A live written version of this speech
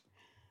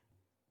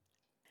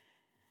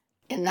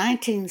In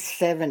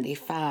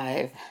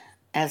 1975,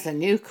 as a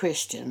new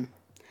Christian,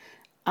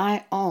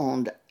 I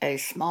owned a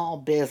small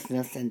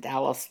business in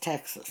Dallas,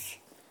 Texas.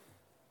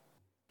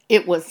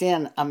 It was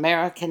in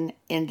American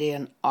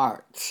Indian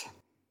arts.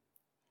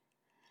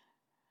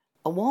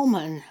 A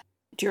woman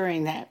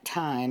during that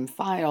time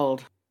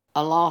filed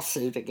a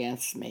lawsuit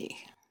against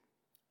me.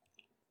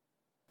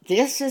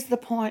 This is the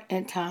point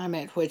in time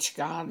at which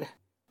God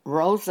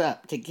rose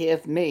up to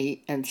give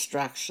me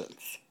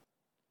instructions.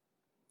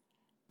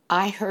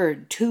 I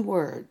heard two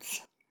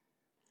words: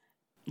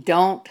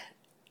 don't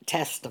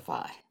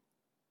testify.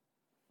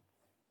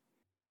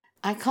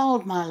 I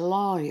called my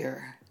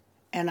lawyer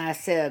and I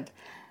said,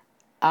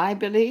 I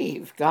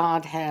believe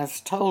God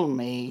has told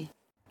me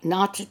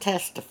not to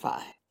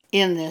testify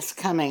in this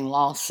coming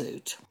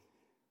lawsuit.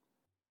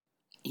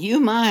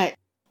 You might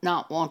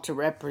not want to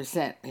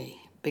represent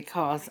me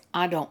because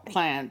I don't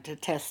plan to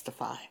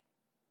testify.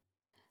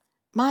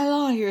 My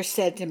lawyer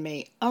said to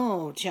me,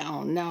 "Oh,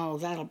 Joan, no,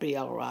 that'll be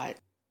all right."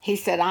 He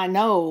said, "I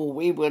know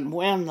we would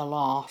win the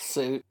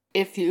lawsuit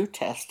if you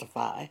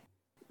testify,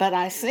 but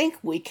I think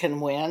we can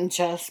win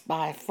just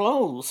by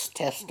Flo's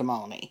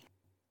testimony."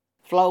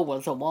 Flo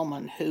was a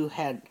woman who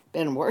had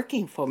been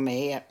working for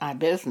me at my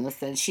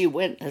business, and she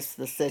witnessed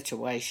the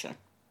situation.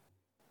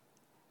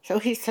 So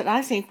he said,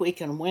 "I think we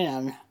can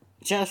win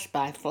just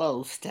by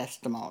Flo's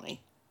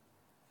testimony."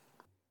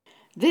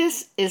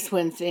 This is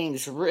when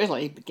things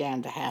really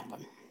began to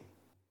happen.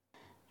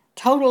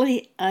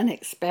 Totally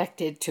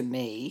unexpected to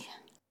me,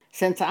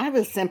 since I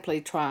was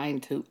simply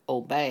trying to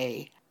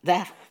obey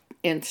that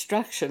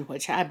instruction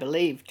which I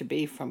believed to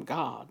be from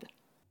God.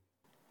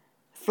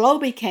 Flo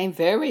became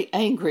very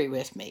angry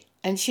with me,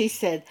 and she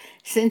said,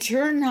 "Since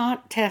you're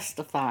not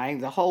testifying,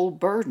 the whole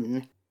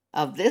burden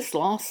of this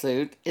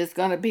lawsuit is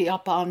going to be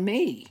up on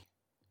me."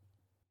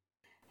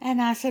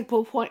 And I said,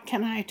 "Well, what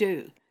can I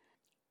do?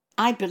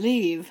 I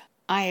believe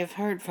I have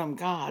heard from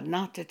God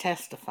not to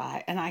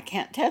testify, and I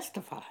can't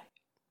testify."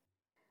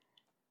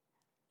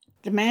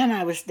 The man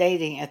I was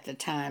dating at the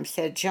time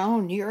said,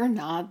 "Joan, you're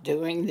not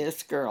doing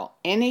this girl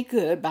any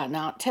good by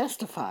not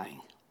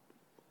testifying."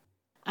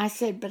 I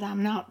said, "But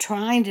I'm not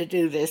trying to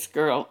do this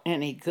girl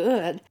any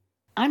good.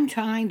 I'm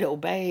trying to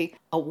obey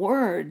a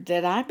word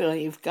that I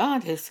believe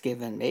God has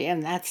given me,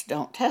 and that's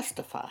don't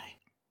testify."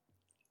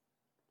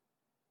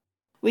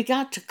 We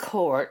got to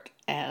court,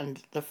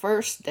 and the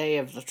first day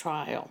of the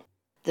trial,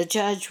 the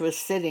judge was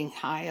sitting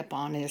high up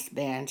on his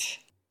bench,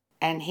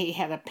 and he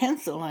had a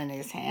pencil in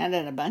his hand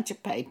and a bunch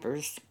of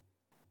papers.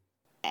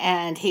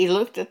 And he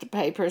looked at the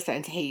papers,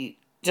 and he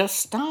just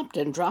stopped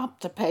and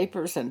dropped the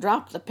papers and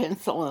dropped the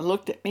pencil and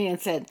looked at me and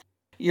said,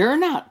 "You're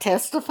not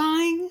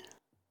testifying?"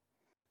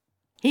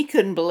 He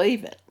couldn't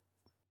believe it.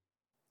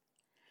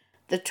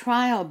 The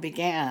trial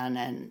began,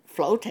 and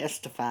Flo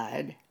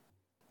testified.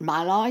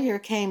 My lawyer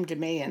came to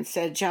me and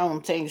said,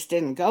 "Joan, things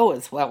didn't go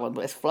as well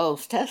with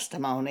Flo's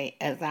testimony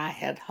as I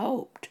had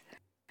hoped.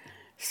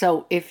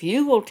 So if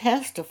you will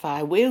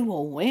testify, we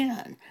will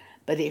win.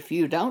 But if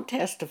you don't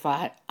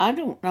testify, I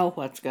don't know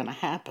what's going to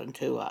happen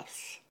to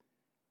us."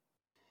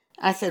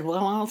 I said,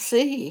 "Well, I'll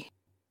see."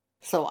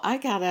 So I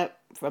got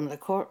up from the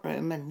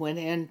courtroom and went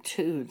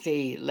into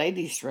the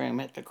ladies' room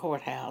at the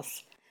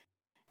courthouse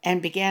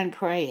and began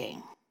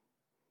praying.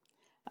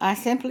 I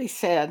simply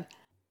said,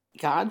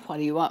 "God, what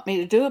do you want me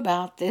to do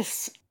about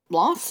this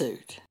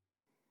lawsuit?"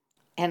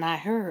 And I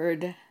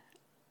heard,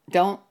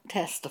 "Don't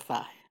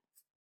testify."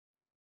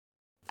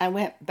 I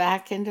went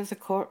back into the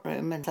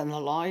courtroom, and the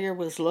lawyer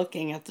was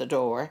looking at the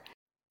door,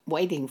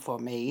 waiting for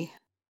me.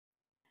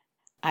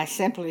 I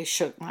simply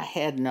shook my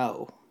head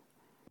no.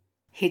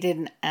 He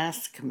didn't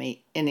ask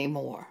me any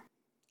more.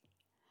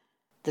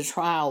 The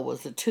trial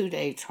was a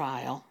 2-day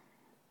trial,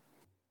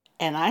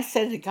 and I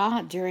said to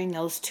God during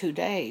those 2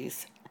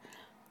 days,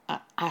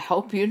 I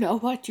hope you know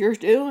what you're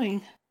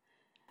doing.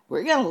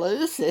 We're going to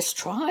lose this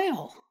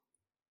trial."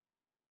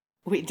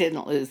 We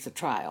didn't lose the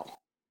trial.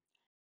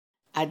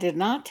 I did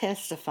not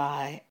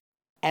testify,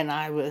 and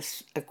I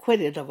was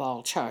acquitted of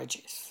all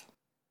charges.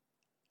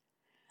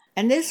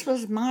 And this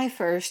was my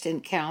first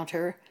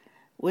encounter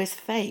with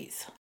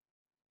faith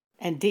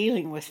and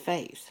dealing with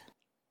faith.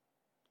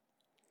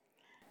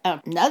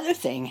 Another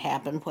thing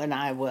happened when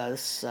I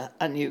was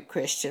a new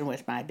Christian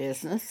with my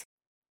business.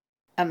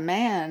 A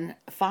man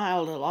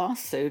filed a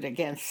lawsuit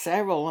against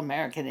several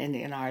American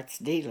Indian arts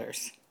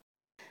dealers.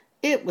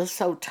 It was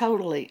so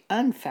totally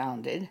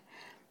unfounded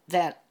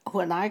that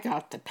when I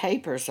got the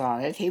papers on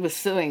it, he was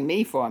suing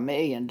me for $1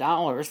 million.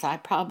 I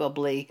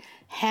probably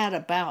had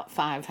about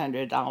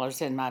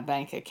 $500 in my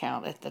bank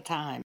account at the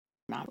time.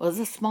 I was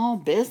a small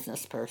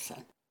business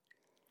person.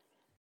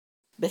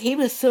 But he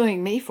was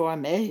suing me for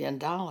 $1 million.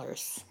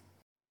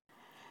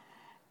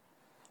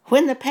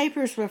 When the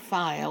papers were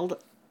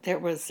filed, there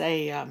was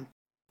a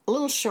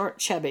little short,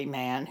 chubby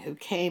man who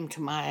came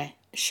to my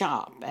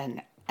shop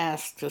and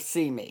asked to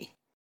see me.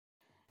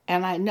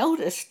 And I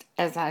noticed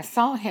as I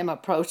saw him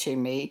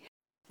approaching me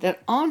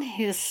that on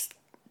his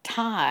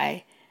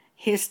tie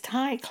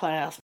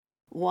clasp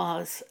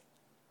was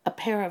a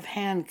pair of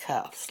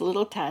handcuffs,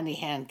 little tiny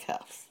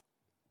handcuffs.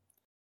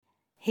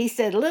 He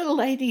said, "Little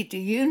lady, do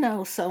you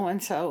know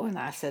so-and-so?" And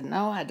I said,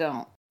 "No, I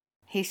don't."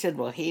 He said,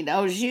 "Well, he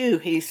knows you.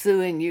 He's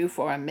suing you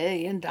for $1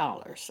 million.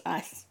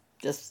 I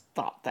just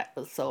thought that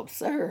was so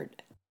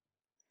absurd.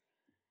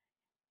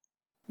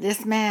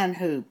 This man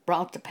who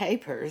brought the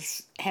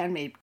papers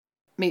handed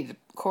me the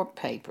court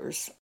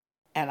papers,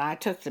 and I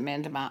took them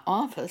into my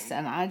office,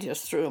 and I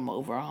just threw them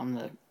over on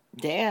the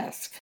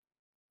desk.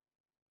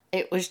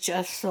 It was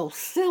just so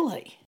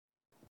silly.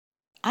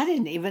 I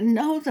didn't even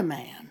know the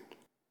man.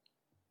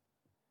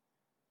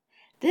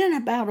 Then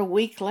about a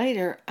week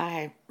later,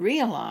 I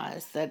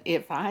realized that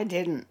if I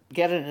didn't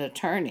get an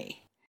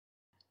attorney,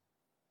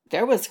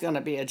 there was going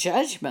to be a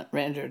judgment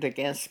rendered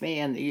against me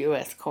in the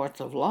U.S.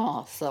 courts of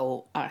law.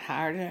 So I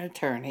hired an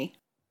attorney.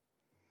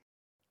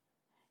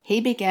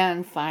 He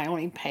began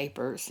filing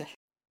papers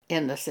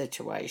in the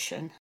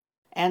situation,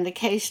 and the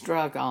case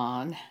drug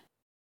on,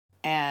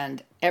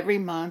 and every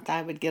month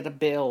I would get a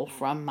bill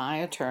from my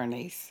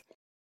attorneys.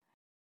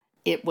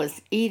 It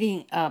was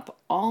eating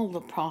up all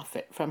the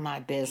profit from my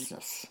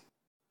business.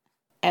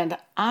 And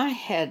I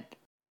had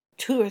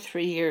 2 or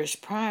 3 years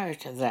prior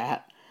to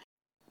that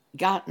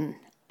gotten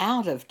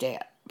out of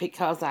debt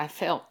because I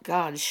felt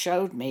God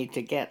showed me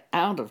to get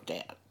out of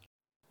debt.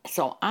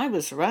 So I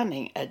was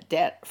running a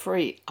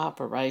debt-free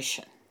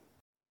operation.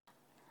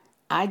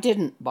 I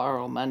didn't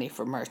borrow money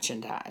for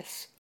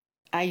merchandise.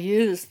 I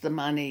used the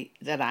money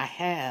that I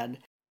had,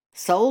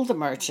 sold the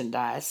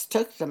merchandise,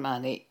 took the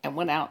money, and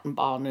went out and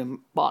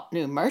bought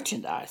new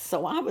merchandise.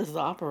 So I was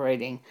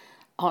operating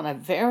on a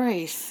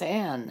very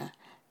thin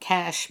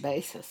cash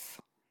basis.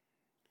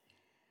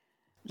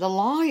 The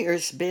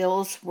lawyers'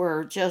 bills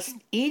were just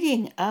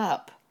eating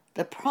up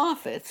the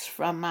profits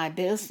from my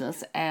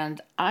business,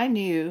 and I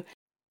knew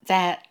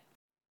that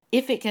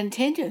if it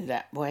continued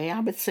that way,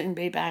 I would soon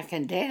be back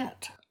in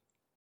debt.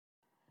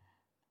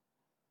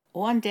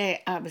 One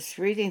day I was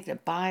reading the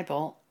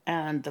Bible,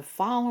 and the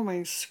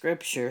following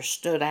scripture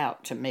stood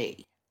out to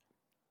me.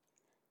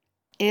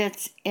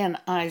 It's in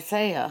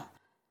Isaiah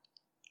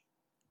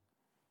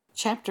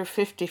chapter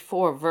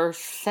 54, verse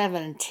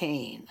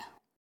 17.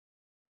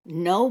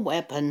 "No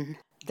weapon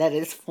that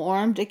is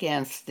formed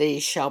against thee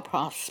shall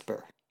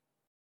prosper,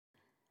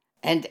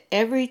 and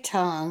every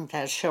tongue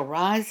that shall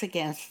rise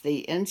against thee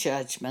in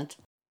judgment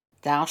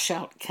thou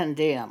shalt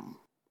condemn.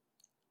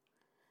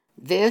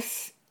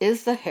 This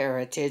is the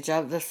heritage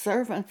of the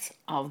servants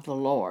of the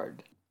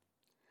Lord,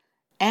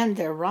 and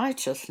their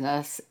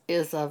righteousness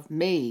is of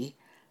me,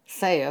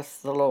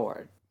 saith the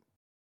Lord."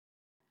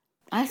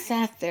 I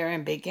sat there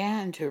and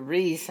began to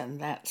reason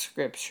that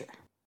scripture.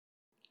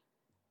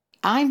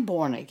 I'm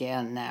born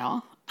again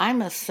now.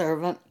 I'm a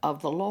servant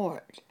of the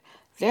Lord.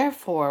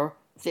 Therefore,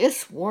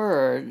 this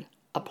word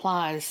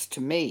applies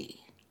to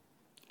me.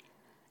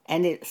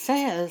 And it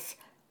says,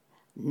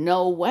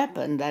 "No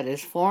weapon that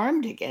is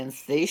formed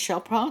against thee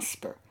shall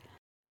prosper."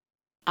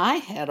 I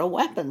had a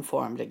weapon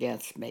formed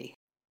against me.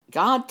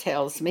 God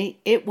tells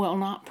me it will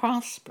not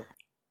prosper.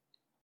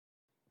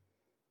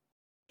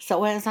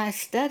 So as I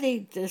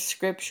studied this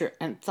scripture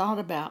and thought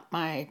about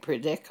my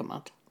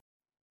predicament,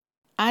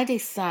 I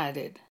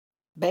decided,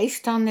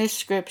 based on this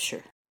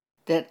scripture,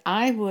 that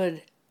I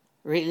would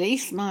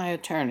release my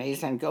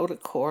attorneys and go to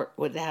court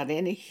without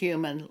any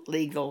human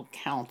legal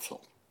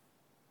counsel.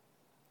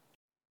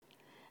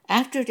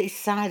 After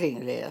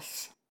deciding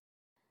this,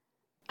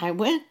 I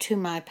went to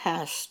my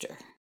pastor,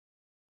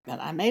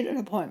 and I made an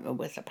appointment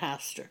with the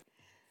pastor.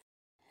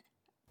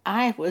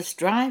 I was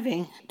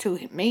driving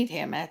to meet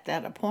him at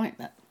that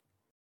appointment.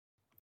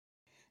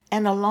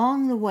 And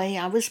along the way,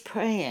 I was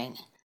praying,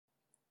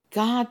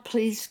 "God,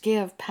 please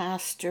give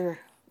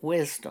Pastor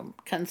wisdom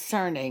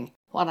concerning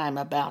what I'm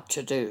about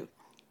to do."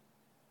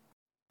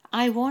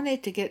 I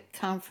wanted to get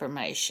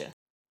confirmation.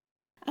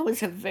 I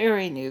was a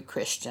very new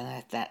Christian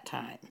at that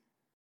time.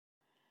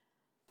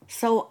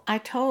 So I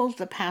told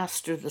the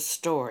pastor the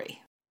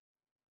story.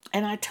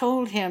 And I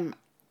told him,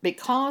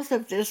 because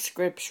of this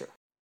scripture,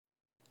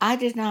 I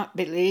did not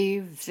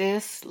believe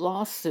this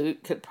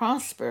lawsuit could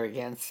prosper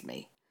against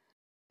me.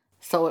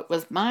 So it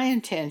was my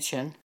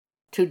intention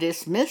to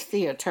dismiss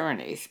the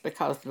attorneys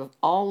because of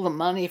all the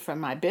money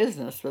from my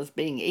business was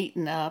being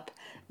eaten up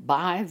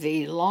by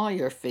the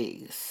lawyer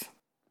fees.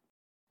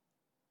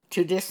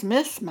 To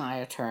dismiss my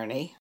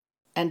attorney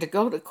and to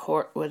go to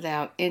court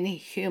without any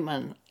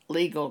human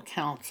legal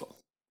counsel.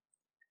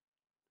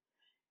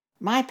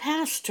 My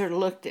pastor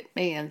looked at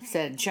me and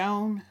said,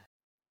 "Joan,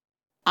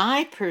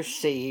 I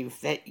perceive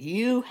that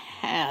you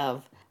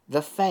have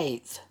the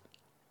faith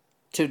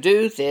to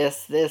do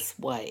this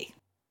way."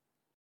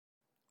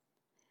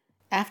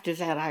 After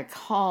that, I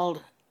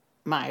called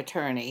my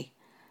attorney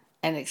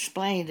and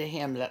explained to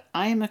him that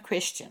I am a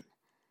Christian.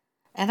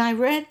 And I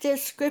read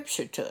this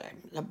scripture to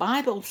him. The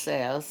Bible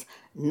says,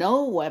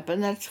 "No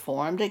weapon that's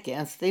formed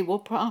against thee will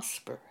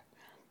prosper.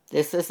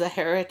 This is the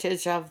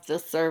heritage of the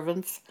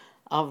servants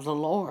of the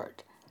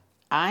Lord."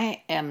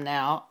 I am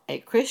now a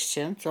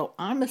Christian, so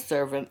I'm a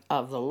servant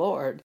of the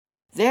Lord.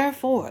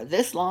 Therefore,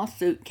 this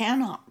lawsuit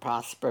cannot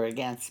prosper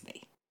against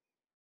me.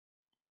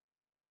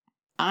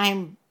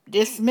 I'm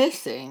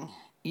dismissing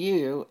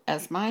you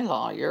as my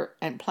lawyer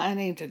and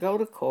planning to go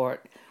to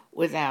court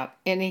without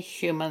any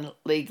human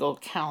legal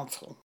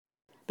counsel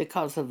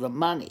because of the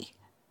money.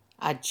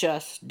 I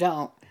just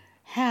don't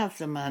have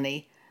the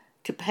money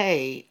to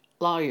pay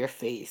lawyer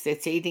fees.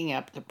 It's eating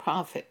up the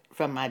profit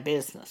from my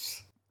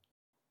business.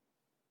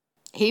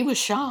 He was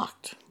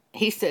shocked.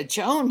 He said,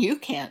 Joan, you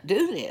can't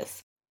do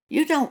this.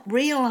 You don't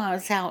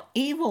realize how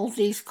evil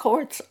these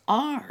courts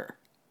are.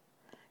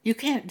 You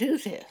can't do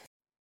this.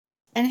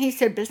 And he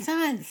said,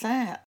 besides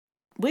that,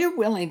 we're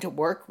willing to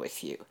work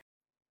with you.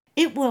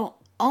 It will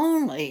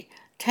only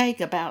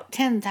take about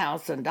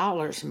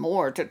 $10,000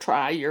 more to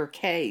try your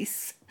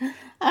case.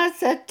 I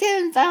said,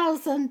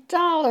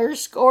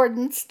 $10,000,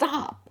 Gordon,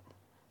 stop.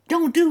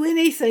 Don't do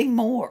anything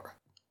more.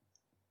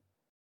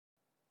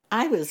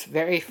 I was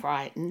very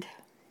frightened.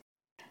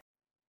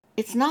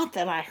 It's not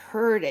that I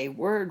heard a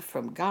word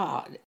from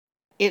God.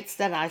 It's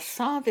that I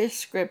saw this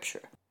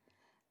scripture,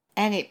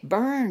 and it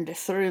burned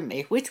through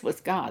me, which was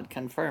God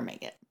confirming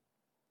it.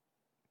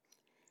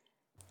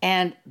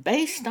 And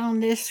based on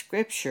this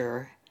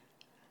scripture,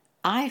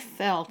 I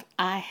felt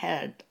I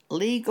had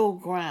legal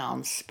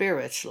grounds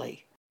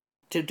spiritually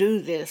to do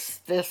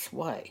this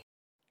way.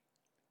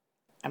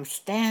 I'm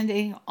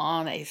standing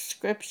on a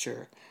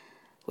scripture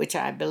which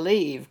I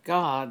believe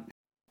God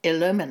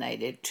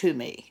illuminated to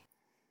me.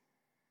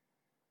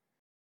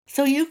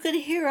 So you could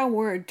hear a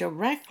word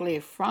directly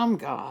from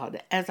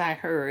God, as I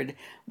heard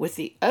with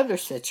the other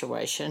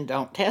situation,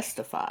 don't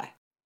testify.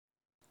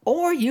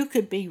 Or you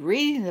could be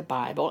reading the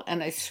Bible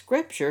and a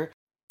scripture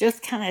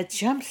just kind of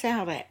jumps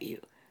out at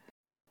you.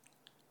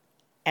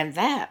 And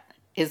that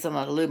is an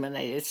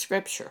illuminated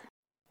scripture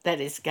that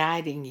is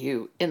guiding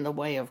you in the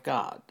way of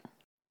God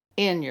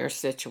in your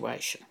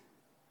situation.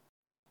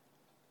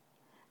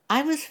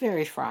 I was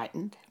very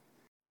frightened.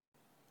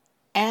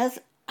 As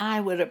I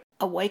would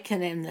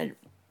awaken in the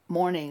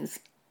mornings,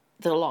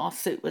 the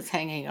lawsuit was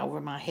hanging over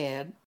my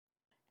head,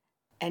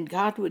 and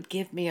God would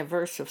give me a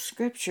verse of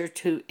scripture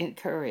to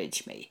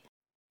encourage me.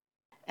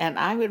 And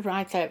I would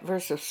write that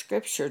verse of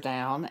scripture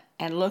down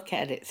and look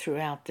at it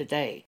throughout the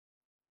day.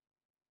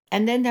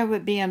 And then there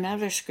would be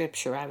another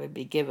scripture I would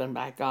be given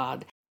by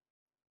God.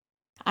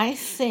 I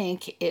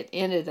think it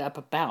ended up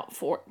about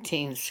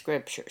 14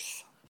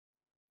 scriptures.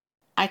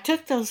 I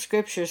took those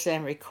scriptures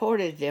and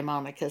recorded them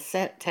on a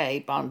cassette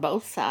tape on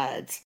both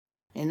sides.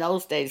 In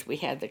those days, we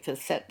had the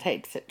cassette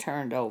tapes that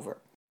turned over.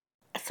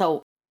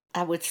 So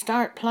I would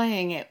start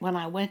playing it when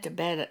I went to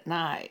bed at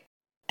night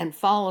and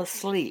fall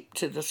asleep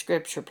to the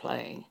scripture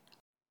playing.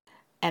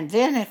 And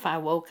then if I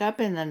woke up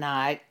in the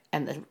night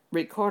and the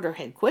recorder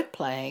had quit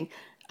playing,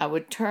 I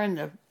would turn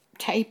the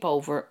tape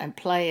over and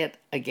play it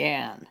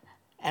again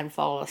and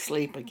fall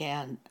asleep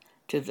again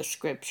to the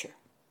scripture.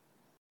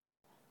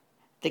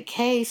 The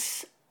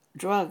case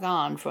drug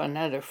on for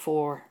another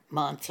 4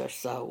 months or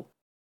so.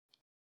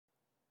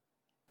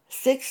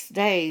 6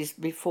 days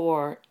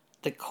before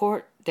the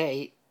court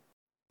date,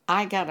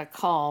 I got a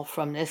call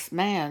from this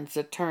man's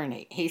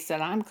attorney. He said,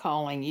 I'm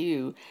calling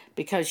you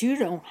because you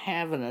don't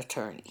have an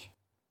attorney.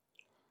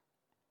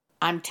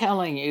 I'm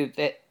telling you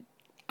that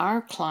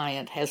our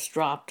client has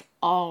dropped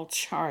all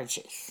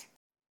charges,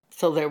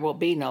 so there will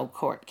be no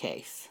court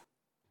case.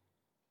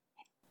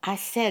 I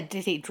said,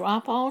 did he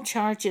drop all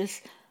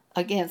charges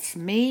against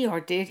me,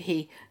 or did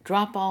he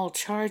drop all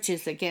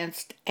charges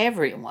against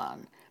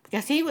everyone?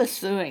 Because he was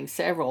suing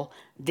several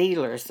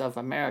dealers of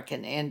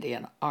American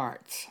Indian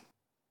arts.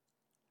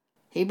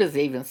 He was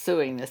even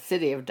suing the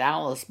City of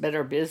Dallas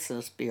Better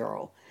Business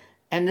Bureau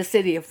and the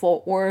City of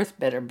Fort Worth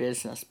Better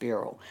Business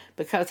Bureau,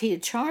 because he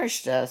had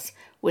charged us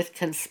with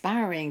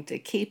conspiring to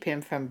keep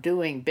him from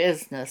doing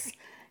business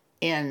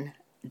in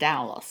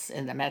Dallas,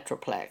 in the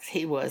Metroplex.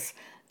 He was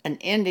an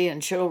Indian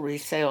jewelry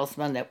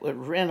salesman that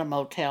would rent a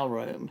motel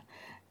room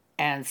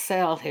and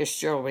sell his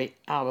jewelry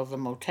out of the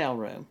motel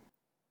room.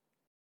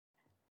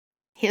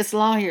 His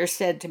lawyer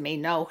said to me,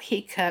 no,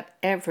 he cut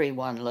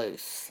everyone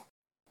loose.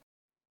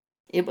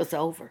 It was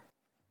over.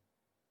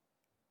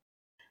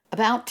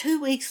 About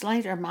 2 weeks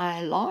later,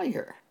 my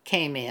lawyer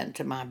came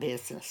into my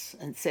business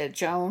and said,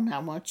 Joan, I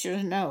want you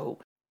to know,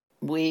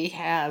 we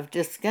have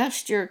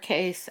discussed your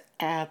case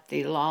at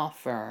the law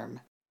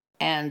firm,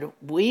 and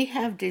we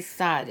have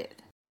decided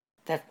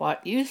that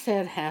what you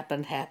said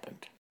happened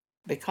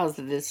because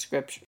of this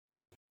scripture.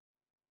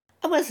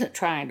 I wasn't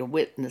trying to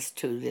witness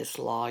to this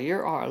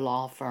lawyer or a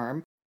law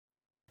firm.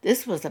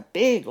 This was a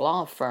big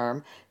law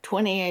firm,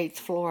 28th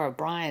floor of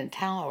Bryan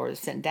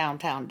Towers in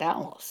downtown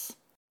Dallas.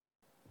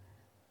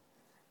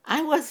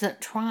 I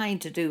wasn't trying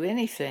to do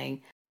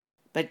anything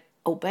but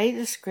obey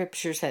the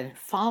scriptures and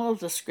follow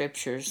the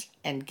scriptures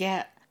and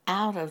get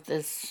out of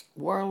this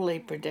worldly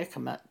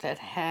predicament that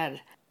had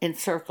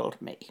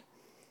encircled me,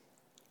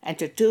 and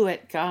to do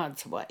it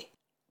God's way.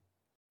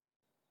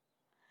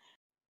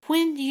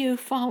 When you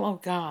follow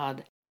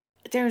God,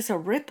 there's a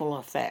ripple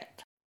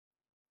effect.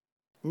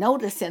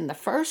 Notice in the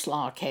first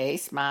law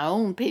case, my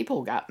own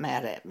people got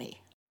mad at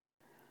me.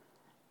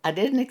 I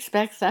didn't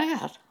expect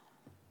that.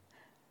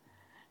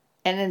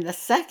 And in the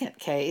second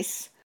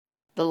case,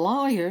 the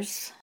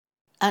lawyers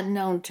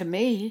unknown to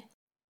me,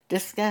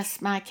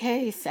 discussed my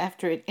case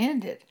after it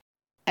ended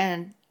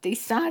and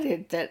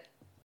decided that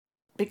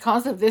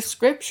because of this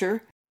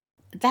scripture,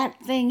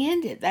 that thing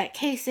ended, that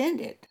case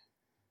ended.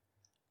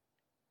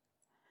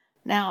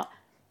 Now,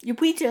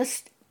 we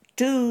just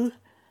do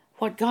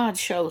what God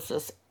shows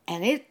us,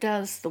 and it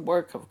does the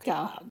work of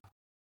God.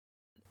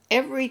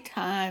 Every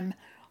time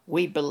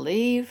we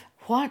believe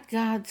what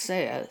God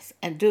says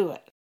and do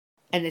it,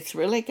 and it's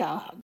really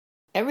God,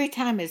 every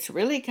time it's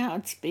really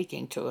God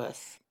speaking to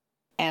us,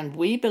 and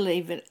we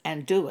believe it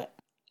and do it,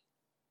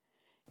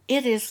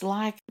 it is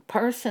like a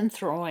person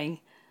throwing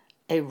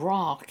a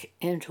rock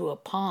into a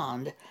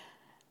pond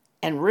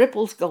and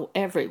ripples go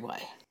every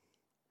way.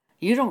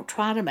 You don't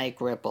try to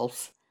make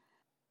ripples.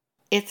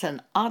 It's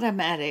an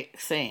automatic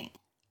thing.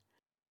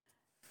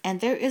 And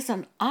there is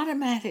an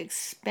automatic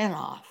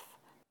spinoff,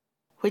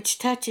 which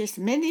touches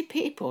many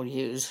people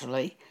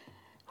usually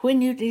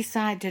when you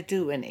decide to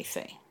do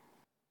anything.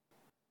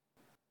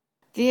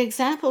 The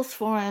examples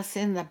for us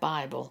in the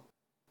Bible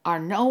are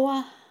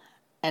Noah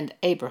and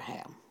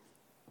Abraham.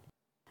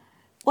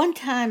 One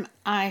time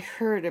I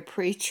heard a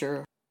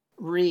preacher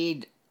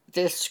read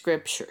this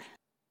scripture,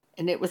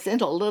 and it was in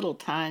a little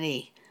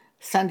tiny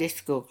Sunday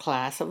school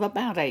class of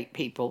about 8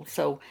 people,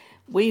 so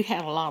we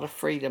had a lot of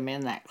freedom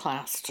in that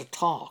class to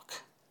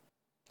talk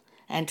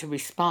and to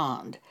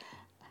respond.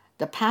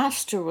 The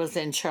pastor was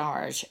in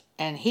charge,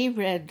 and he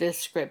read this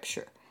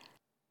scripture,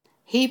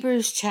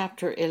 Hebrews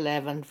chapter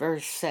 11,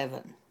 verse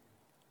 7.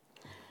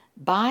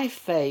 By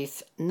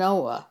faith,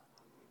 Noah,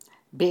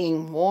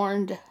 being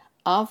warned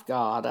of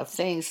God of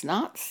things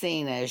not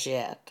seen as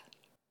yet,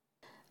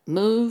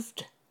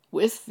 moved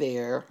with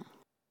fear,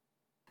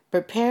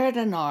 prepared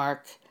an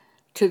ark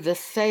to the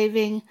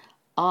saving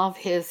of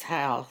his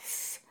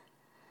house,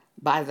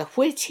 by the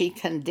which he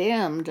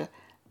condemned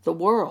the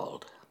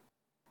world,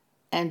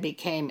 and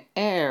became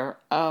heir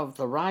of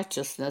the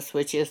righteousness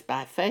which is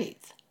by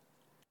faith.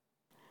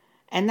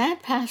 And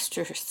that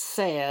pastor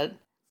said,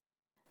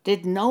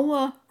 did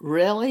Noah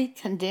really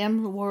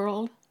condemn the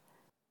world?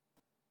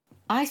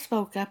 I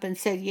spoke up and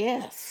said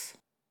yes,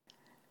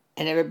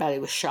 and everybody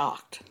was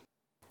shocked.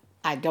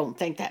 I don't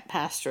think that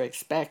pastor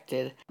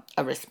expected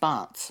a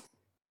response.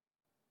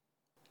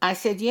 I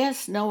said,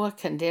 yes, Noah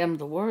condemned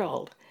the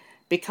world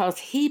because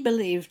he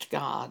believed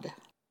God,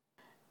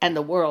 and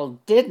the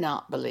world did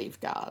not believe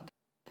God.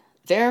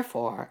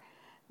 Therefore,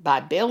 by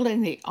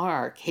building the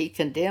ark, he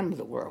condemned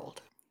the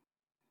world.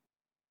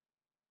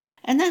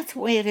 And that's the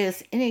way it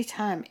is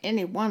anytime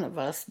any one of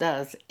us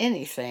does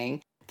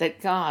anything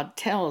that God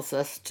tells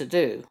us to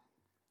do.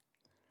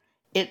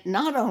 It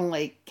not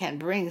only can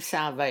bring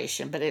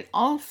salvation, but it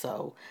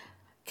also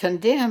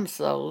condemns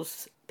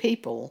those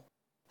people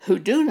who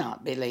do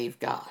not believe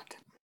God.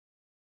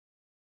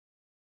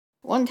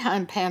 One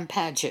time Pam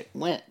Paget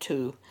went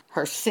to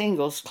her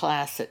singles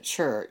class at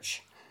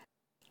church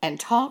and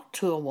talked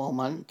to a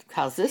woman,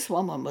 because this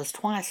woman was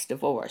twice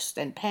divorced,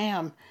 and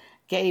Pam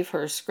gave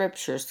her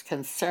scriptures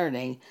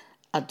concerning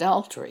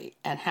adultery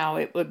and how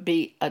it would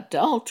be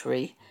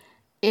adultery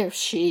if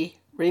she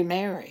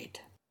remarried.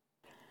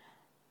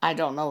 I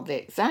don't know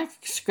the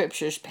exact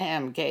scriptures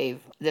Pam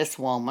gave this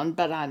woman,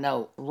 but I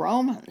know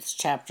Romans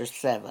chapter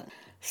 7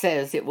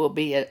 says it will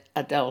be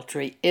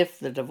adultery if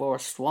the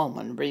divorced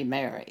woman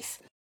remarries.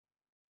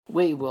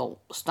 We will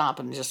stop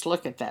and just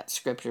look at that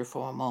scripture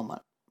for a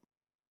moment.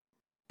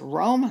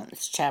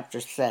 Romans chapter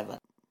 7.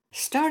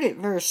 Start at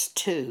verse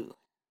 2.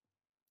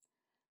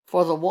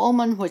 For the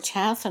woman which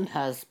hath an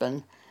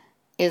husband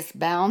is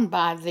bound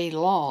by the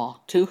law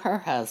to her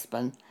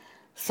husband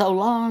so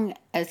long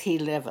as he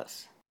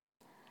liveth.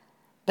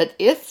 But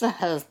if the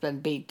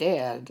husband be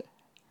dead,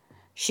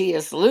 she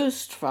is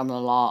loosed from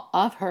the law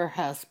of her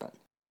husband.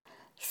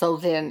 So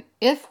then,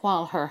 if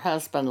while her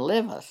husband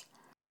liveth,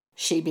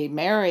 she be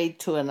married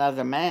to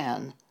another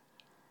man,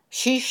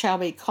 she shall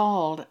be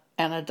called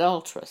an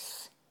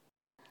adulteress.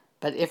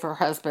 But if her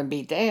husband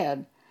be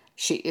dead,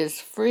 she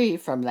is free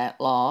from that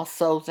law,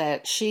 so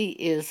that she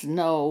is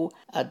no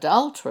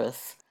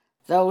adulteress,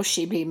 though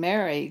she be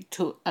married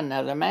to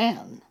another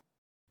man.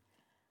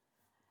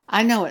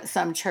 I know at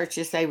some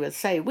churches they would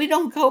say, we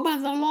don't go by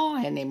the law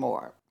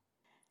anymore.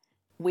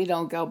 We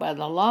don't go by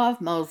the law of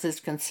Moses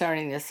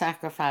concerning the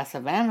sacrifice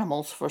of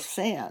animals for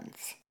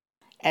sins,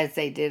 as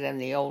they did in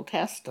the Old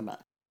Testament.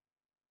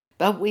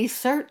 But we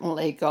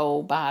certainly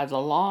go by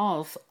the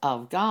laws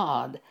of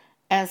God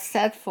as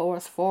set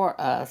forth for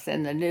us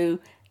in the New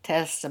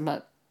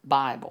Testament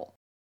Bible.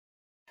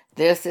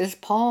 This is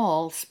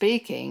Paul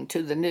speaking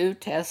to the New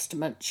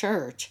Testament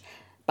church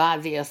by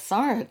the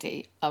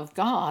authority of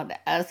God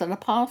as an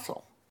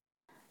apostle.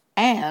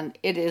 And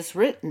it is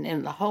written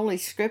in the Holy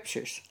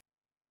Scriptures,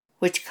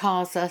 which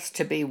cause us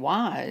to be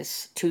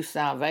wise to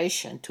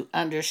salvation, to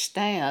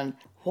understand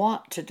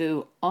what to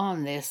do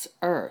on this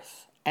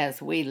earth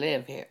as we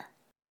live here.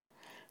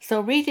 So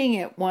reading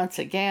it once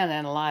again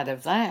in light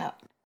of that,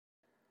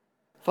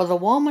 for the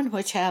woman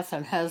which hath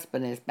an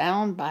husband is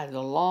bound by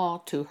the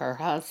law to her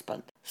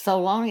husband, so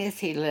long as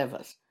he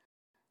liveth.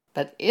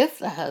 But if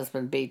the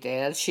husband be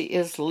dead, she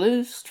is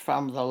loosed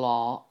from the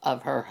law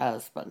of her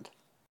husband.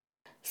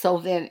 So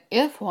then,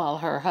 if while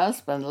her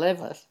husband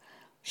liveth,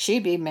 she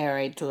be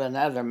married to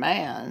another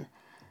man,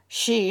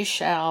 she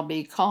shall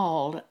be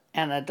called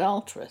an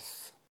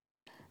adulteress.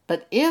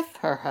 But if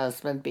her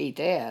husband be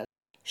dead,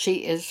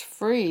 she is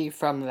free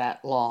from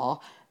that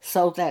law,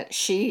 so that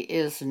she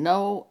is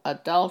no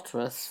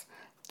adulteress,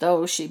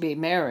 though she be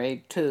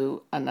married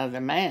to another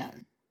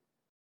man.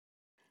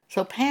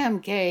 So Pam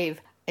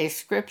gave a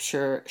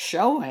scripture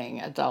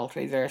showing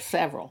adultery. There are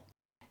several.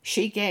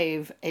 She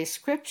gave a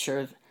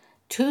scripture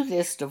to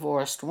this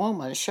divorced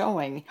woman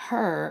showing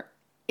her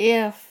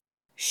if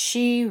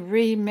she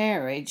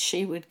remarried,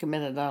 she would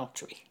commit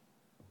adultery.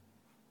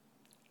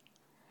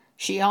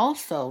 She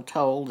also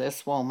told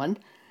this woman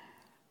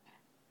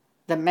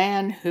the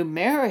man who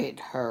married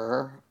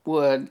her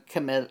would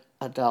commit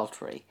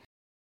adultery.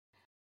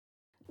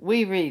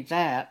 We read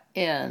that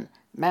in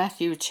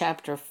Matthew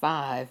chapter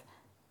 5,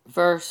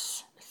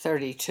 verse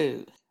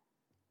 32.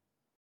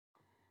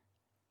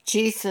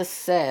 Jesus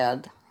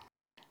said,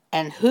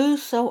 "And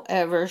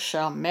whosoever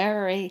shall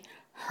marry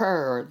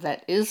her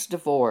that is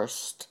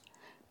divorced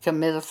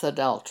committeth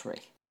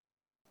adultery."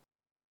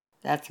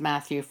 That's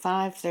Matthew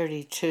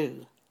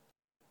 5:32.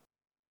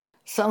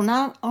 So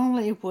not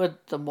only would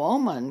the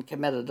woman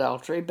commit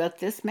adultery, but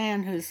this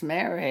man who's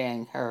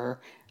marrying her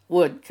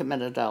would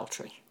commit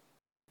adultery.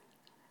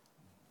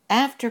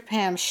 After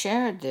Pam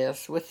shared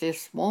this with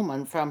this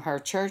woman from her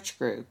church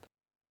group,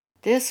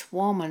 this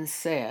woman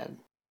said,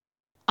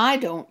 "I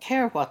don't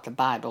care what the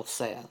Bible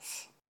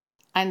says.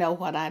 I know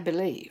what I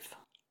believe."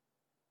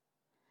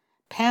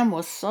 Pam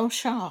was so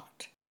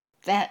shocked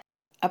that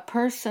a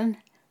person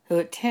who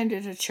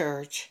attended a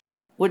church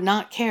would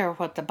not care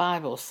what the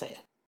Bible said.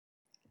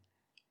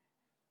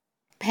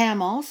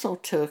 Pam also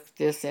took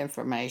this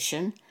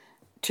information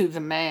to the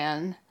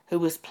man who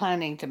was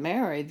planning to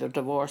marry the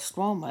divorced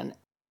woman,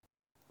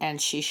 and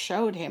she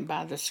showed him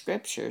by the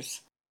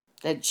scriptures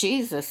that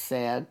Jesus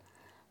said,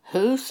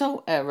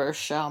 "Whosoever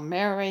shall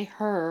marry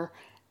her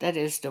that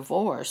is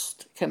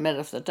divorced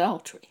committeth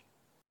adultery."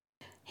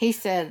 He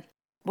said,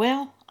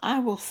 "Well, I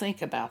will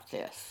think about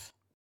this."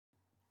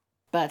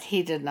 But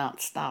he did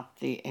not stop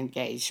the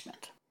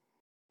engagement.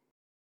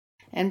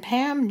 And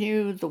Pam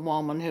knew the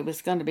woman who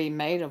was going to be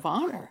maid of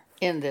honor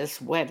in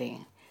this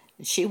wedding.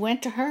 She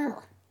went to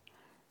her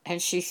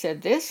and she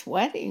said, "This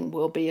wedding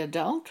will be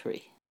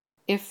adultery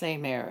if they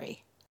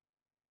marry."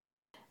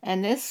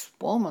 And this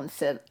woman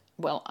said,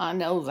 "Well, I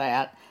know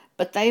that,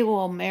 but they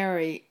will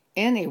marry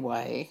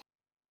anyway,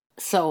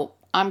 so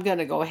I'm going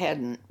to go ahead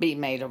and be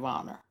maid of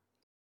honor."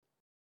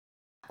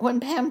 When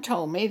Pam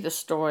told me the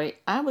story,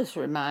 I was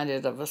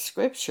reminded of a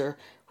scripture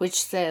which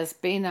says,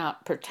 "Be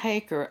not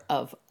partaker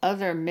of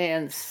other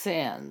men's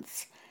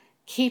sins.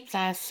 Keep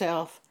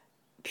thyself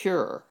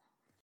pure."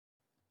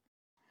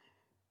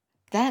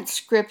 That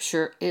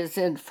scripture is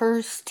in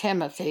 1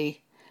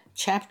 Timothy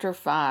chapter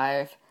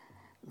 5,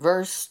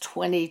 verse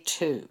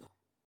 22.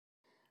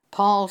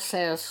 Paul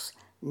says,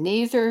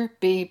 "Neither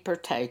be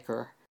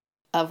partaker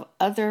of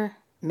other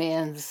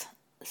men's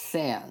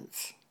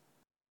sins.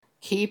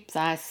 Keep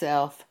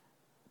thyself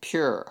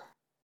pure."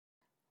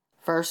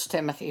 1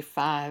 Timothy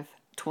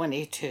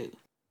 5:22.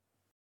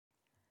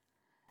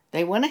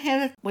 They went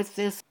ahead with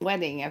this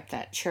wedding at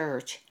that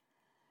church.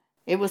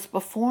 It was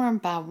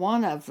performed by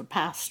one of the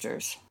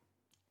pastors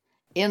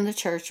in the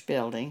church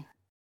building.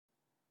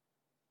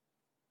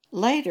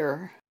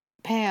 Later,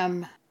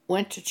 Pam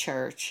went to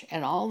church,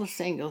 and all the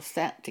singles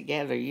sat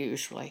together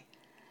usually,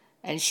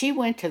 and she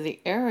went to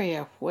the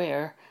area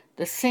where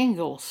the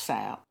singles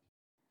sat,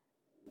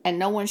 and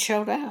no one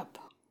showed up.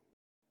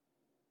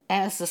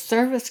 As the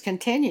service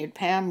continued,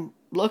 Pam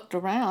looked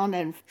around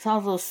and saw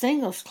those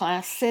singles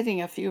class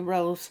sitting a few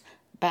rows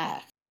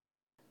back.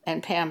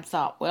 And Pam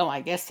thought, well,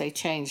 I guess they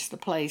changed the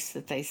place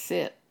that they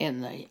sit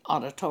in the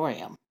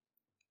auditorium.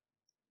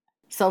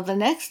 So the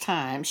next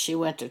time she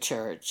went to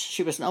church,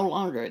 she was no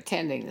longer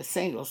attending the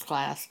singles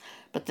class,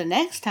 but the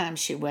next time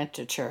she went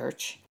to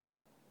church,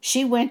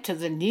 she went to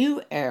the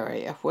new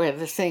area where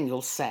the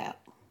singles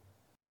sat,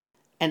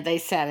 and they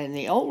sat in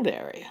the old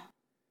area.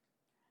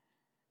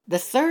 The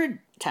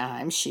third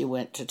time she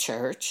went to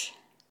church,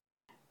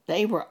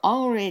 they were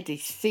already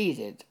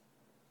seated,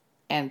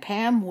 and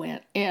Pam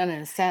went in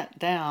and sat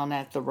down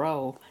at the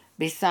row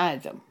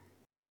beside them.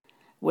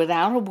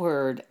 Without a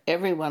word,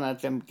 every one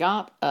of them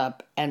got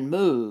up and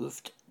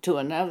moved to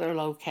another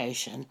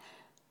location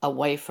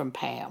away from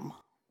Pam.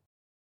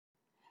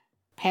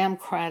 Pam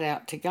cried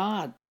out to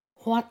God,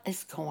 "What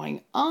is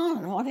going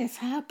on? What has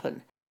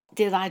happened?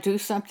 Did I do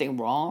something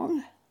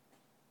wrong?"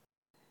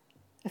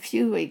 A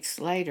few weeks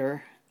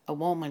later, a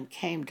woman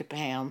came to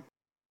Pam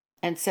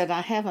and said, "I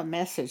have a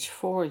message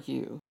for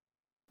you.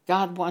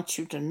 God wants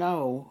you to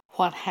know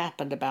what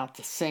happened about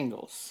the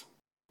singles.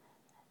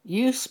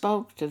 You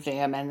spoke to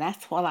them, and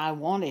that's what I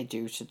wanted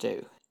you to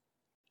do."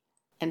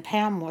 And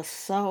Pam was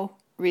so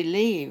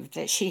relieved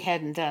that she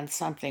hadn't done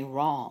something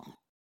wrong.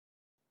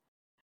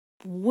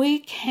 We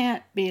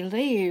can't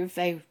believe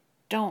they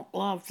don't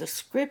love the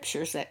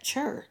scriptures at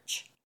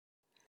church.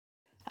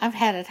 I've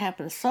had it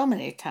happen so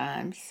many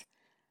times,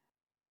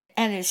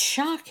 and it's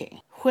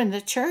shocking when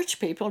the church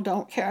people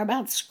don't care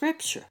about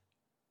scripture.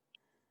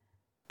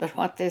 But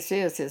what this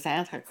is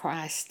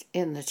Antichrist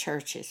in the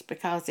churches,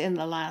 because in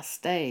the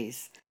last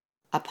days,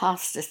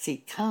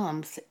 apostasy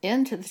comes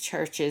into the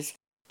churches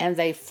and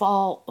they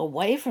fall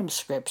away from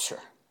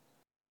Scripture,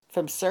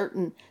 from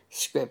certain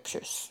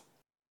scriptures.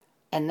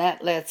 And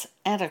that lets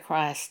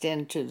Antichrist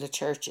into the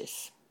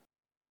churches.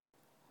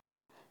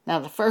 Now,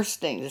 the first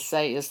thing to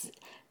say is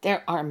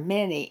there are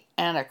many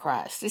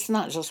Antichrists. It's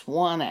not just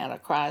one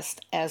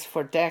Antichrist, as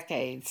for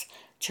decades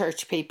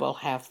church people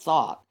have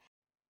thought.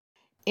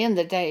 In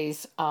the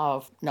days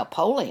of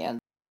Napoleon,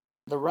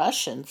 the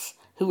Russians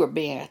who were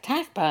being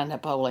attacked by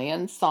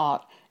Napoleon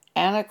thought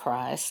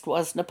Antichrist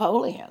was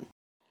Napoleon.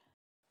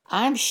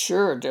 I'm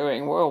sure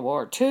during World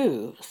War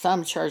II,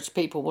 some church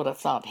people would have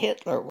thought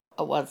Hitler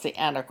was the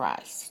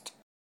Antichrist.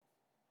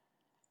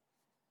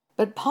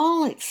 But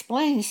Paul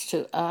explains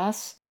to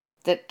us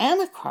that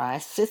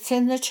Antichrist sits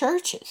in the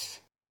churches,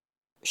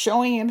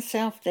 showing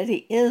himself that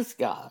he is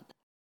God.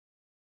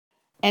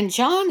 And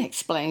John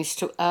explains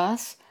to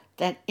us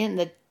that in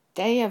the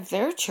day of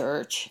their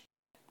church,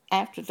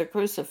 after the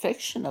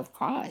crucifixion of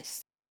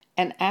Christ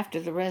and after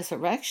the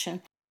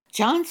resurrection,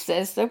 John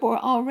says there were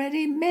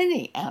already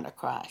many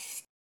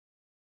Antichrists.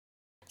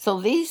 So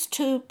these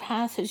two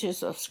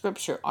passages of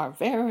Scripture are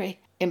very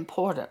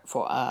important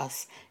for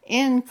us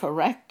in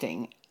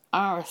correcting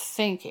our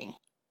thinking.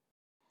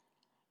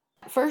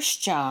 1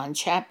 John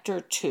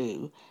chapter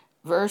 2,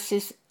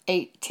 verses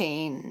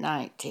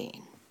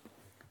 18-19.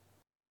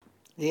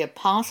 The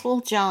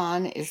Apostle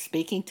John is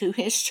speaking to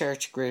his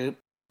church group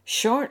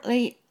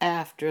shortly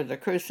after the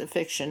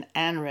crucifixion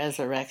and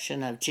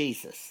resurrection of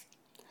Jesus.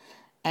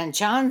 And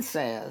John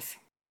says,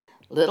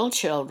 "Little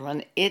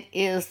children, it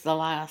is the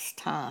last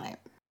time.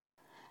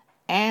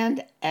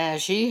 And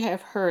as ye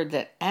have heard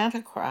that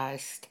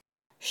Antichrist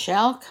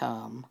shall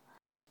come,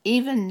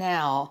 even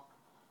now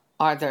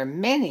are there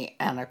many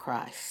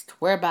Antichrists,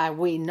 whereby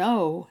we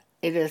know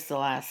it is the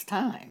last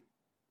time.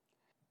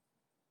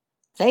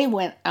 They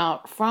went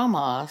out from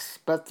us,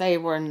 but they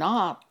were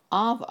not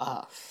of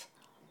us.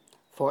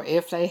 For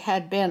if they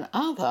had been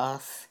of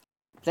us,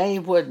 they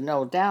would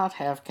no doubt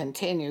have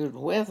continued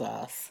with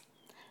us.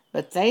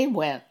 But they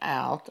went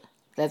out,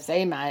 that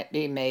they might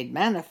be made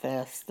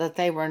manifest that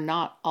they were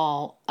not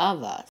all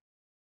of us."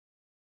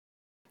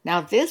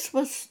 Now this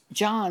was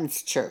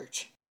John's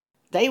church.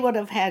 They would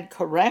have had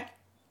correct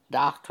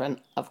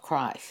doctrine of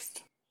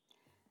Christ.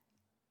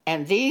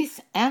 And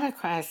these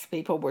Antichrist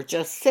people were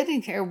just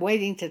sitting here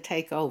waiting to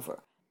take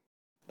over.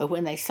 But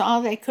when they saw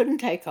they couldn't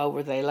take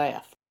over, they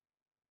left.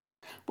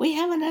 We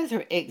have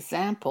another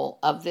example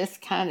of this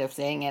kind of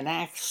thing in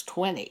Acts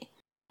 20,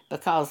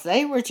 because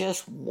they were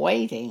just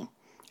waiting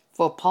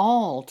for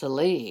Paul to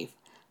leave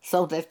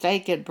so that they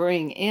could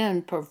bring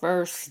in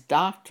perverse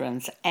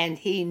doctrines, and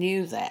he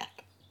knew that.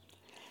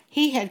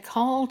 He had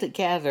called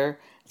together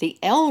the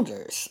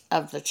elders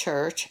of the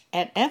church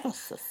at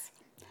Ephesus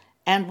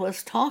and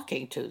was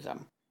talking to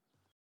them.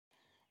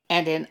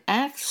 And in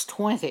Acts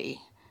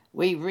 20,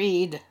 we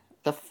read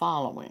the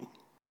following.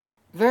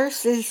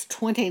 Verses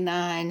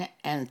 29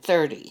 and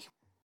 30.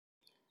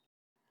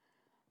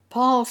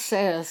 Paul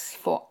says,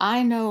 "For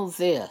I know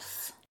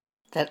this,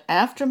 that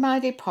after my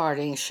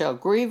departing shall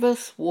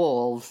grievous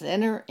wolves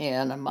enter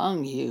in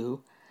among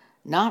you,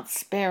 not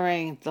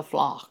sparing the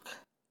flock.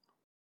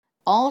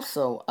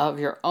 Also of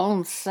your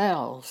own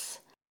selves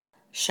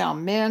shall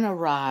men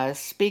arise,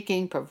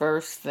 speaking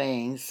perverse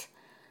things,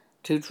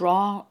 to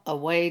draw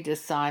away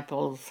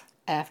disciples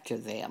after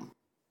them."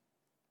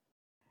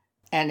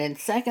 And in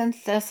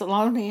 2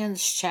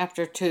 Thessalonians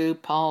chapter 2,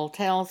 Paul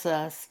tells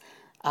us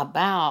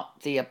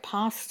about the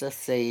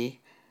apostasy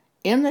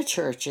in the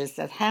churches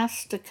that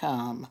has to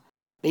come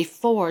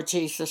before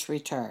Jesus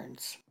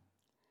returns.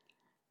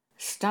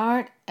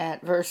 Start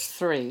at verse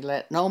 3.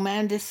 "Let no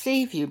man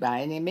deceive you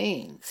by any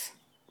means.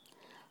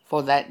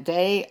 For that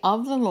day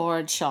of the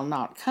Lord shall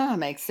not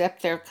come,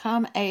 except there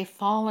come a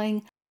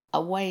falling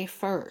away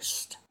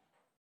first,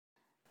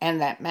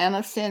 and that man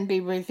of sin be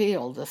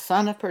revealed, the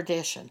son of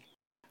perdition,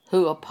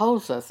 who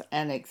opposeth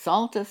and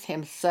exalteth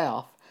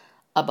himself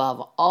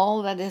above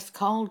all that is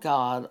called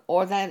God,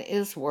 or that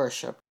is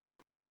worshipped,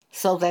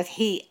 so that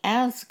he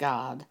as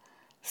God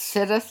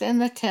sitteth in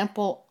the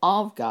temple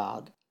of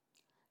God,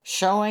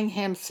 showing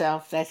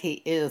himself that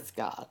he is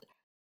God."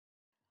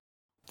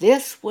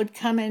 This would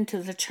come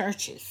into the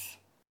churches.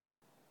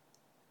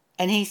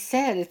 And he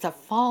said it's a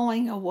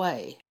falling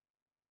away.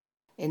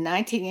 In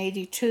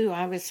 1982,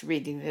 I was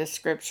reading this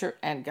scripture,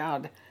 and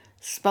God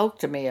spoke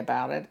to me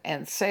about it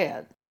and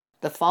said,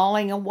 the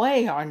falling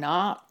away are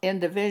not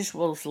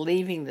individuals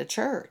leaving the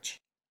church.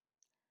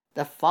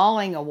 The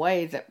falling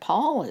away that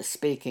Paul is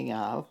speaking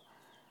of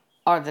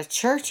are the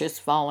churches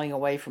falling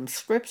away from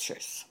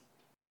scriptures.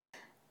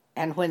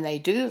 And when they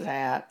do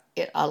that,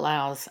 it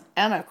allows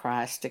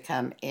Antichrist to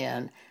come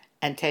in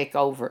and take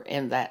over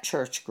in that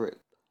church group.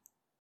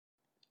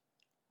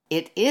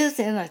 It is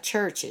in the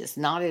churches,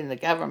 not in the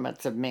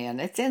governments of men.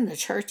 It's in the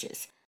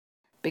churches.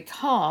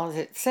 Because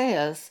it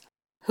says,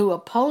 who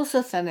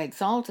opposeth and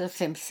exalteth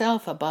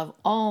himself above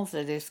all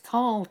that is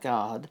called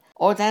God,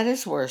 or that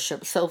is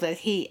worshipped, so that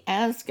he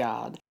as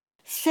God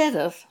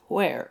sitteth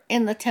where?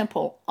 In the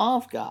temple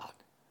of God,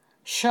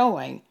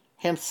 showing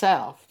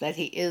himself that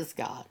he is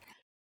God.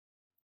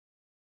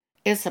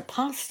 It's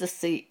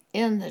apostasy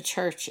in the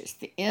churches,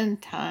 the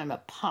end time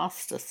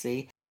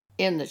apostasy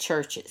in the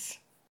churches.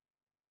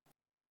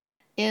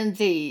 In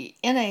the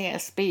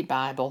NASB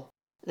Bible,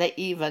 they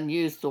even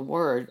use the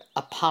word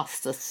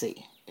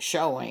apostasy,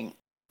 showing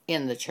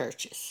in the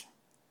churches.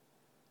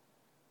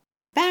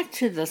 Back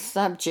to the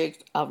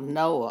subject of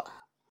Noah.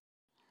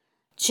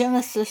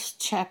 Genesis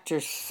chapter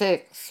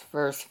 6,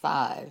 verse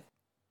 5.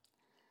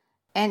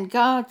 And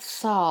God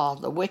saw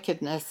the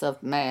wickedness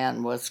of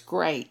man was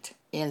great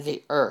in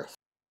the earth,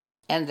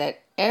 and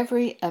that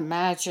every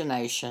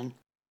imagination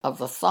of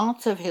the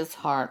thoughts of his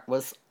heart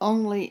was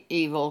only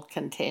evil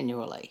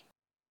continually.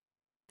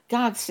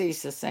 God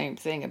sees the same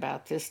thing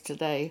about this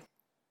today.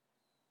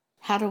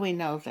 How do we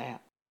know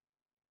that?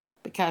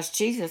 Because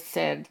Jesus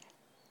said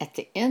at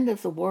the end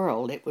of the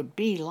world it would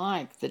be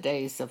like the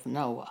days of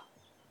Noah.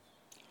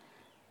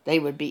 They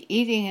would be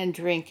eating and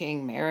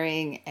drinking,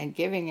 marrying and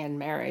giving in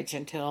marriage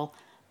until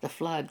the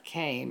flood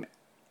came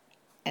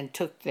and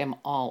took them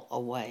all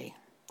away.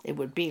 It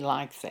would be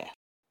like that.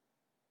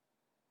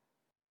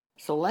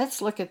 So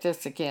let's look at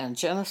this again.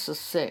 Genesis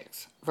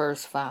 6,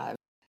 verse 5.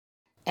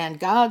 And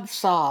God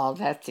saw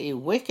that the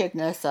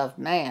wickedness of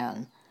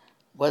man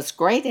was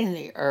great in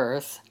the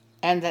earth,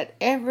 and that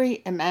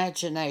every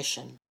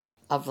imagination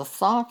of the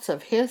thoughts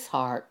of his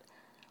heart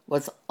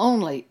was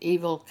only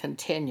evil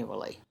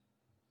continually.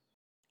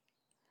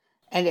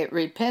 And it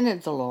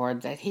repented the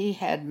Lord that he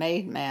had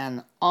made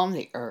man on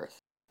the earth,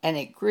 and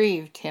it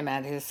grieved him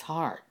at his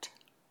heart.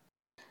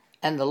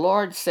 And the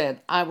Lord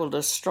said, I will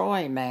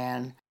destroy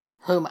man,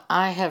 whom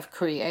I have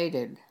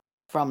created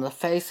from the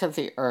face of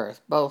the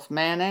earth, both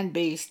man and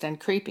beast and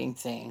creeping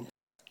things,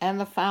 and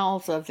the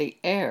fowls of the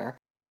air,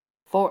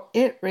 for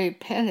it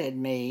repented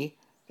me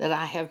that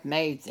I have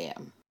made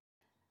them.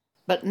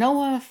 But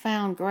Noah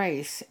found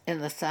grace in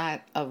the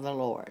sight of the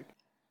Lord.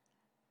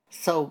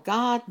 So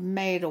God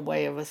made a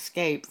way of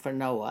escape for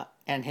Noah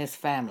and his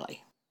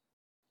family.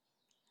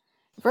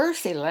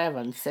 Verse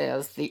 11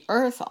 says, the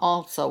earth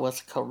also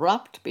was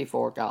corrupt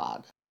before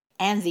God,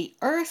 and the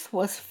earth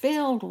was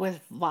filled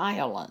with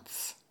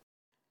violence.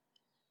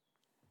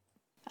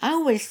 I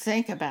always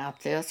think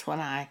about this when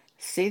I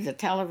see the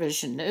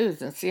television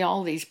news and see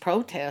all these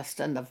protests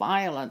and the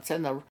violence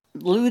and the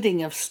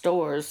looting of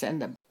stores and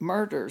the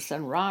murders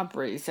and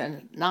robberies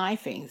and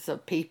knifings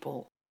of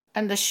people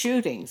and the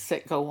shootings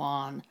that go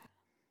on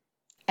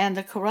and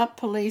the corrupt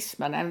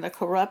policemen and the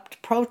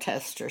corrupt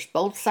protesters,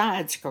 both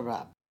sides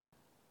corrupt.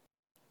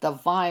 The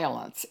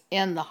violence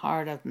in the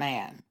heart of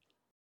man.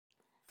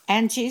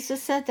 And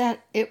Jesus said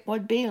that it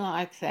would be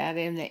like that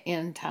in the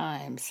end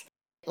times,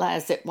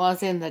 as it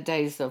was in the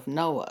days of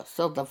Noah.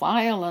 So the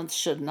violence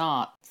should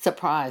not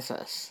surprise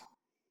us.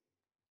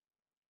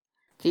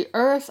 The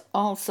earth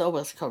also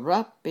was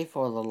corrupt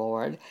before the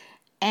Lord,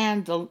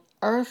 and the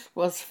earth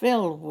was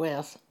filled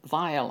with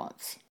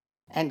violence.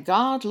 And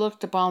God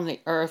looked upon the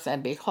earth,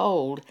 and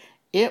behold,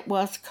 it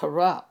was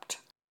corrupt,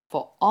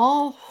 for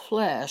all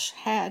flesh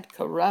had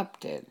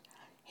corrupted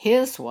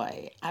his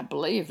way. I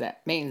believe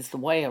that means the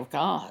way of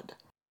God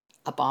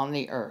upon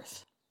the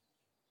earth.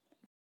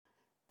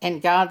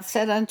 And God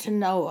said unto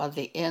Noah,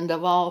 the end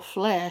of all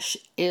flesh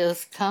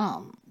is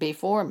come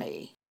before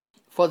me,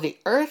 for the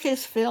earth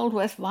is filled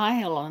with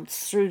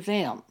violence through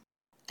them.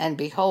 And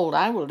behold,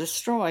 I will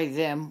destroy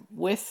them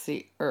with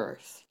the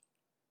earth.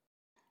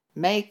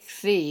 Make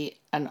thee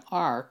an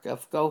ark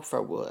of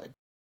gopher wood.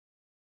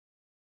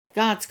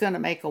 God's going to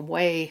make a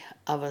way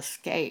of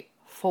escape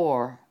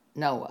for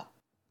Noah.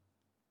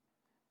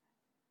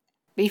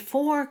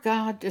 Before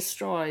God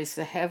destroys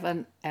the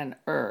heaven and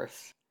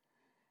earth,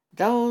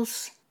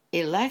 those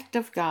elect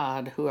of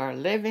God who are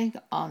living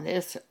on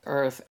this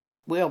earth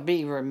will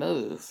be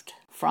removed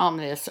from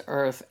this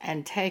earth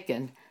and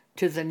taken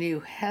to the new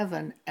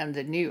heaven and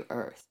the new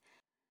earth.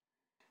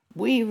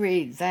 We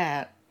read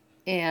that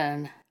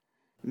in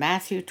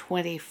Matthew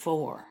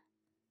 24.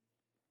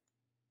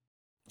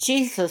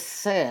 Jesus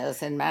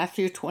says in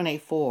Matthew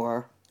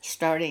 24,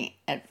 starting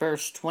at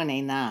verse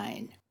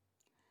 29,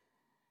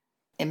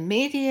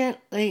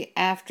 immediately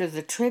after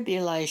the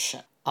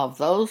tribulation of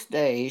those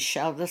days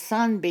shall the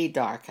sun be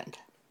darkened,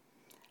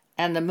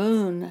 and the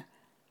moon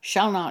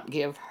shall not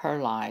give her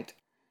light,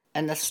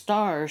 and the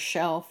stars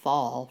shall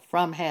fall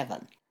from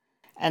heaven,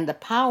 and the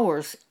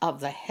powers of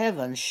the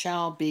heavens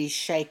shall be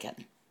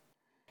shaken.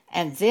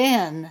 And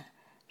then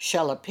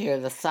shall appear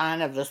the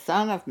sign of the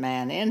Son of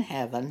Man in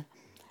heaven,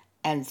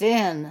 and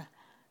then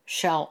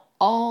shall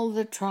all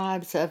the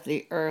tribes of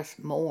the earth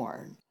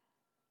mourn.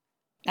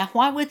 Now,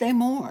 why would they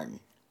mourn?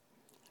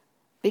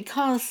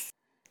 Because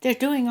they're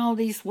doing all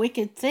these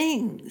wicked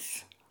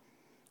things.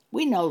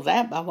 We know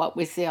that by what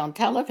we see on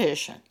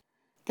television.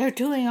 They're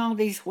doing all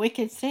these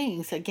wicked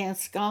things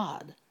against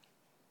God.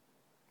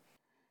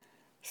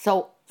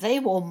 So they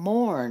will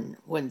mourn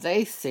when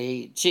they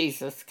see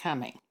Jesus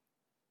coming.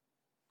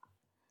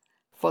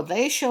 For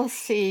they shall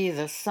see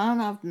the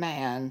Son of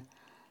Man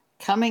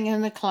coming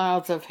in the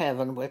clouds of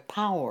heaven with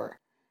power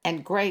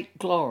and great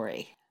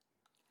glory.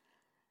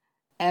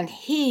 And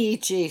he,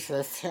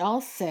 Jesus, shall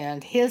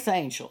send his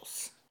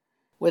angels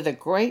with a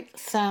great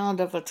sound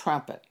of a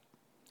trumpet,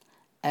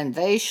 and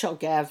they shall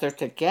gather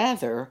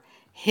together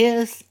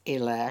his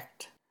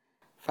elect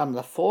from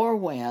the four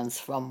winds,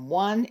 from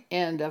one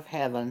end of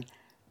heaven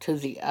to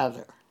the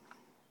other.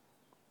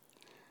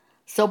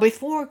 So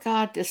before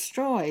God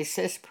destroys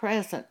his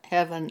present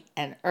heaven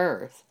and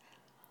earth,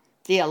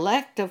 the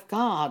elect of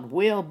God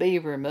will be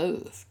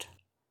removed.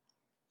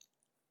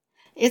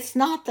 It's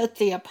not that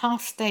the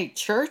apostate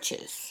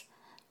churches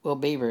will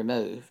be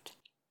removed.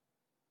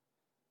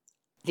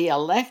 The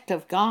elect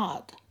of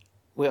God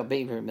will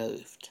be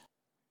removed.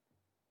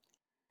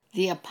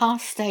 The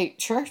apostate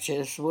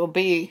churches will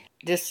be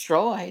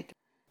destroyed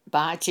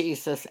by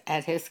Jesus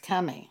at his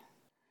coming.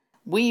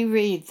 We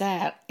read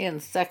that in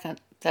 2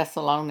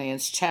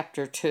 Thessalonians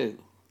chapter 2.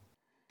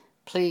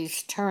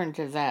 Please turn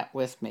to that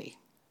with me.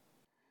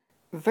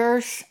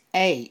 Verse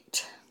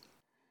 8.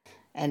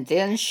 And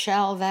then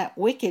shall that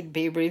wicked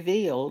be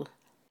revealed,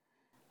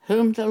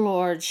 whom the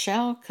Lord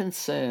shall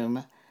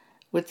consume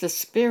with the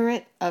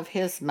spirit of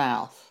his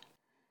mouth,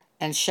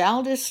 and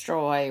shall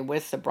destroy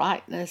with the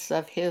brightness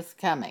of his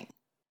coming.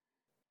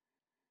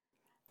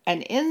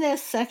 And in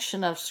this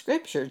section of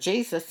Scripture,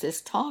 Jesus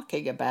is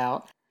talking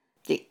about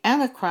the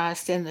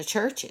Antichrist in the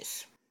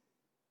churches.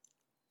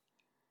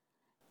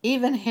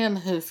 Even him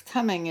whose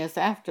coming is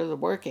after the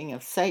working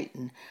of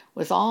Satan,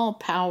 with all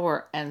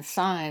power and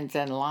signs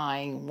and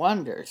lying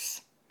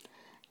wonders,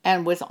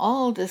 and with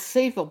all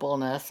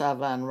deceivableness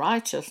of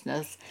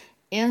unrighteousness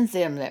in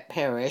them that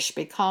perish,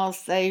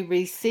 because they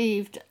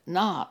received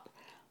not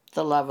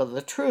the love of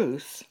the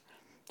truth,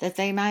 that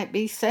they might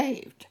be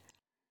saved.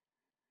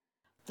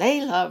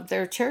 They loved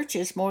their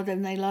churches more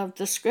than they loved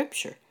the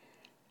Scripture.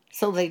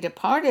 So they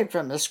departed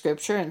from the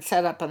Scripture and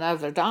set up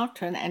another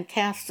doctrine and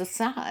cast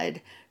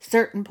aside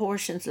certain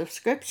portions of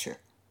Scripture.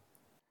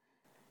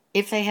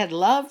 If they had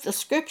loved the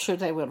Scripture,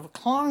 they would have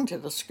clung to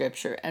the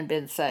Scripture and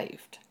been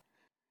saved.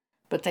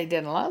 But they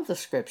didn't love the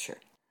Scripture.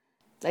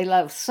 They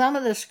loved some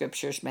of the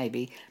Scriptures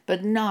maybe,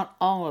 but not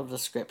all of the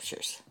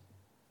Scriptures.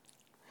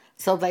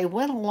 So they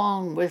went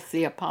along with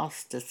the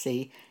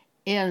apostasy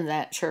in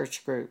that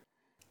church group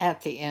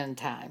at the end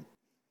time.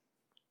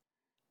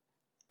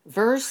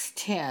 Verse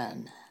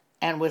 10.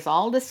 And with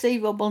all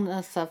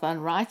deceivableness of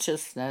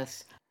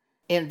unrighteousness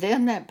in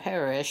them that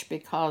perish,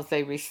 because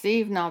they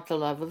receive not the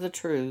love of the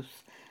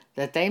truth,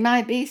 that they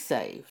might be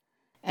saved.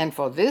 And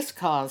for this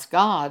cause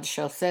God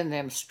shall send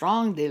them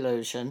strong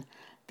delusion,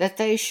 that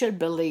they should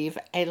believe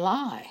a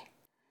lie,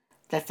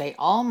 that they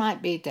all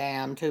might be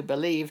damned who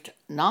believed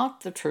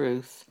not the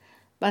truth,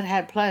 but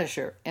had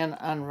pleasure in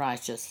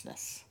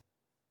unrighteousness.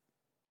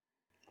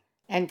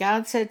 And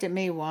God said to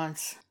me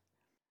once,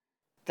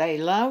 they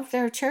love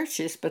their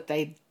churches, but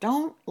they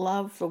don't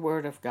love the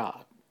Word of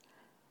God.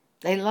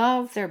 They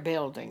love their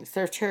buildings,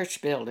 their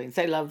church buildings.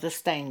 They love the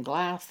stained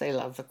glass. They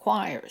love the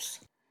choirs.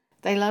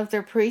 They love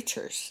their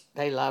preachers.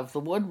 They love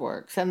the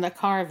woodworks and the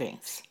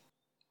carvings.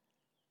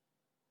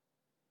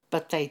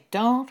 But they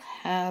don't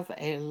have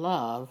a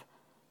love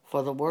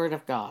for the Word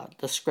of God,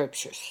 the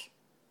Scriptures.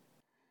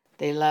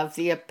 They love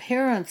the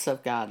appearance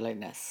of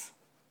godliness.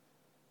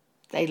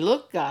 They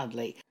look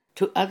godly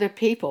to other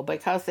people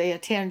because they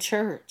attend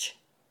church.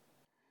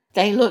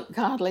 They look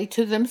godly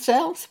to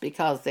themselves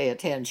because they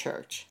attend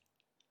church.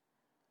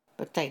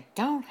 But they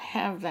don't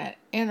have that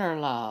inner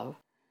love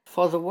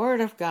for the Word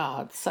of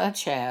God,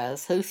 such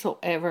as,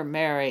 whosoever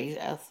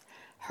marrieth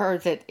her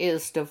that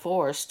is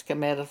divorced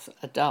committeth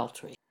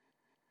adultery.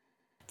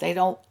 They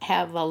don't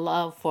have a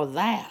love for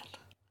that.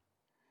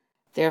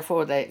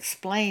 Therefore, they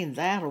explain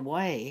that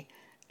away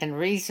and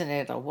reason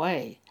it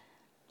away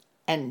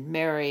and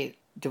marry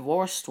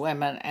divorced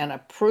women and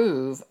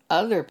approve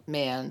other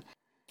men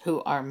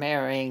who are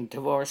marrying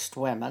divorced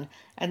women,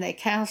 and they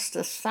cast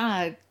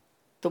aside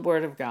the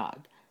Word of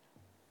God.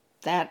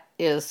 That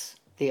is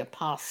the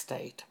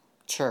apostate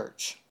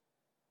church.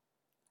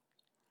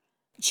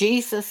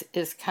 Jesus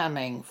is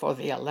coming for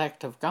the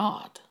elect of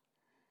God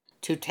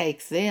to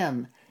take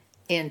them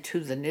into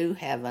the new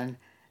heaven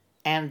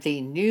and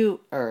the new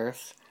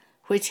earth,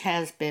 which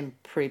has been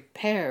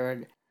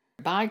prepared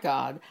by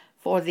God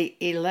for the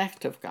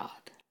elect of God.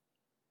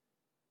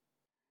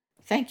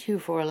 Thank you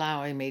for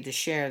allowing me to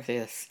share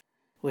this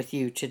with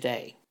you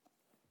today.